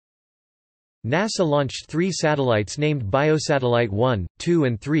NASA launched 3 satellites named Biosatellite 1, 2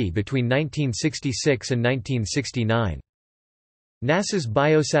 and 3 between 1966 and 1969. NASA's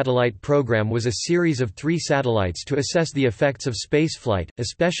Biosatellite program was a series of 3 satellites to assess the effects of spaceflight,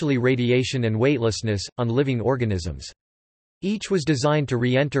 especially radiation and weightlessness, on living organisms. Each was designed to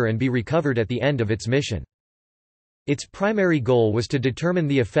re-enter and be recovered at the end of its mission. Its primary goal was to determine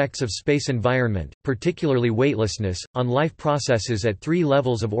the effects of space environment, particularly weightlessness, on life processes at 3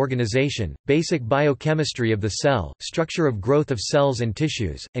 levels of organization: basic biochemistry of the cell, structure of growth of cells and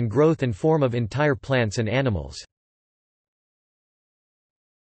tissues, and growth and form of entire plants and animals.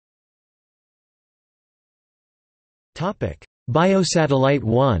 Biosatellite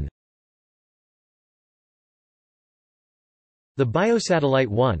 1. The Biosatellite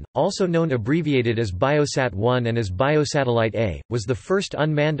 1, also known abbreviated as Biosat-1 and as Biosatellite A, was the first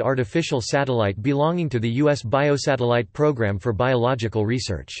unmanned artificial satellite belonging to the U.S. Biosatellite Program for Biological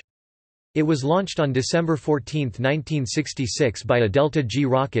Research. It was launched on December 14, 1966 by a Delta G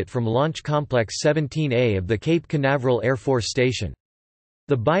rocket from Launch Complex 17A of the Cape Canaveral Air Force Station.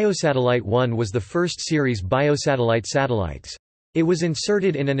 The Biosatellite 1 was the first series Biosatellite satellites. It was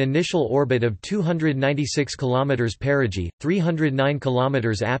inserted in an initial orbit of 296 km perigee, 309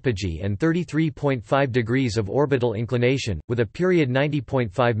 km apogee and 33.5 degrees of orbital inclination, with a period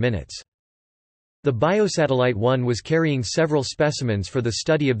 90.5 minutes. The Biosatellite 1 was carrying several specimens for the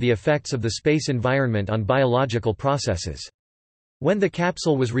study of the effects of the space environment on biological processes. When the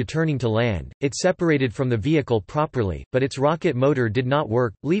capsule was returning to land, it separated from the vehicle properly, but its rocket motor did not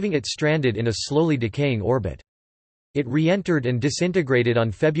work, leaving it stranded in a slowly decaying orbit. It re-entered and disintegrated on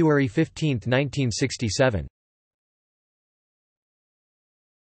February 15, 1967.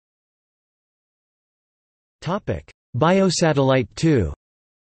 Biosatellite 2.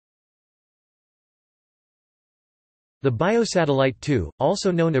 The Biosatellite 2,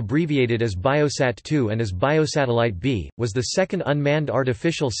 also known abbreviated as Biosat-2 and as Biosatellite B, was the second unmanned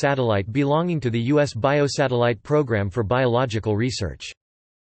artificial satellite belonging to the U.S. Biosatellite Program for Biological Research.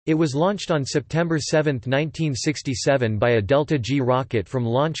 It was launched on September 7, 1967 by a Delta G rocket from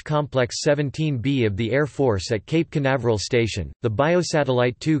Launch Complex 17B of the Air Force at Cape Canaveral Station. The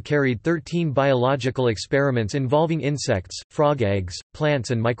Biosatellite 2 carried 13 biological experiments involving insects, frog eggs,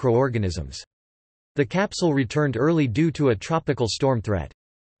 plants and microorganisms. The capsule returned early due to a tropical storm threat.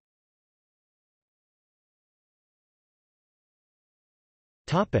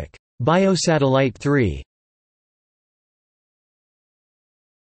 Biosatellite 3.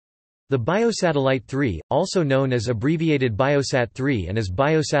 The Biosatellite 3, also known as abbreviated Biosat-3 and as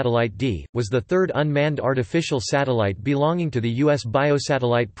Biosatellite D, was the third unmanned artificial satellite belonging to the U.S.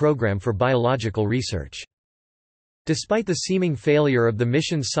 Biosatellite Program for Biological Research. Despite the seeming failure of the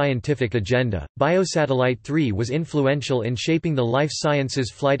mission's scientific agenda, Biosatellite 3 was influential in shaping the life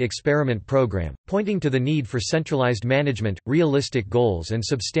sciences flight experiment program, pointing to the need for centralized management, realistic goals and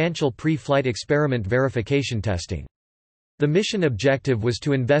substantial pre-flight experiment verification testing. The mission objective was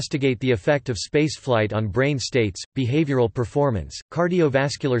to investigate the effect of spaceflight on brain states, behavioral performance,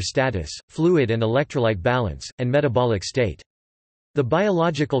 cardiovascular status, fluid and electrolyte balance, and metabolic state. The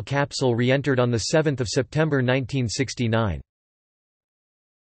biological capsule re-entered on 7 September 1969.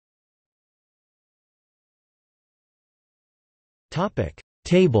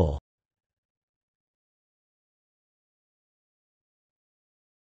 Table.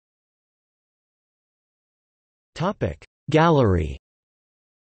 Gallery.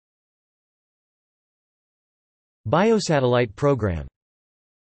 Biosatellite program.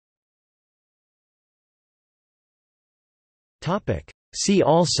 See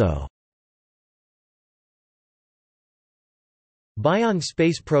also: Bion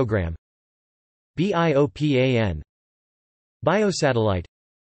space program, BIOPAN, Biosatellite,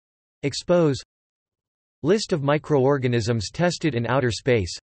 Expose, List of microorganisms tested in outer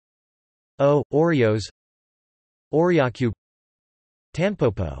space, Oreos, Oreocube,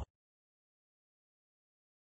 Tanpopo.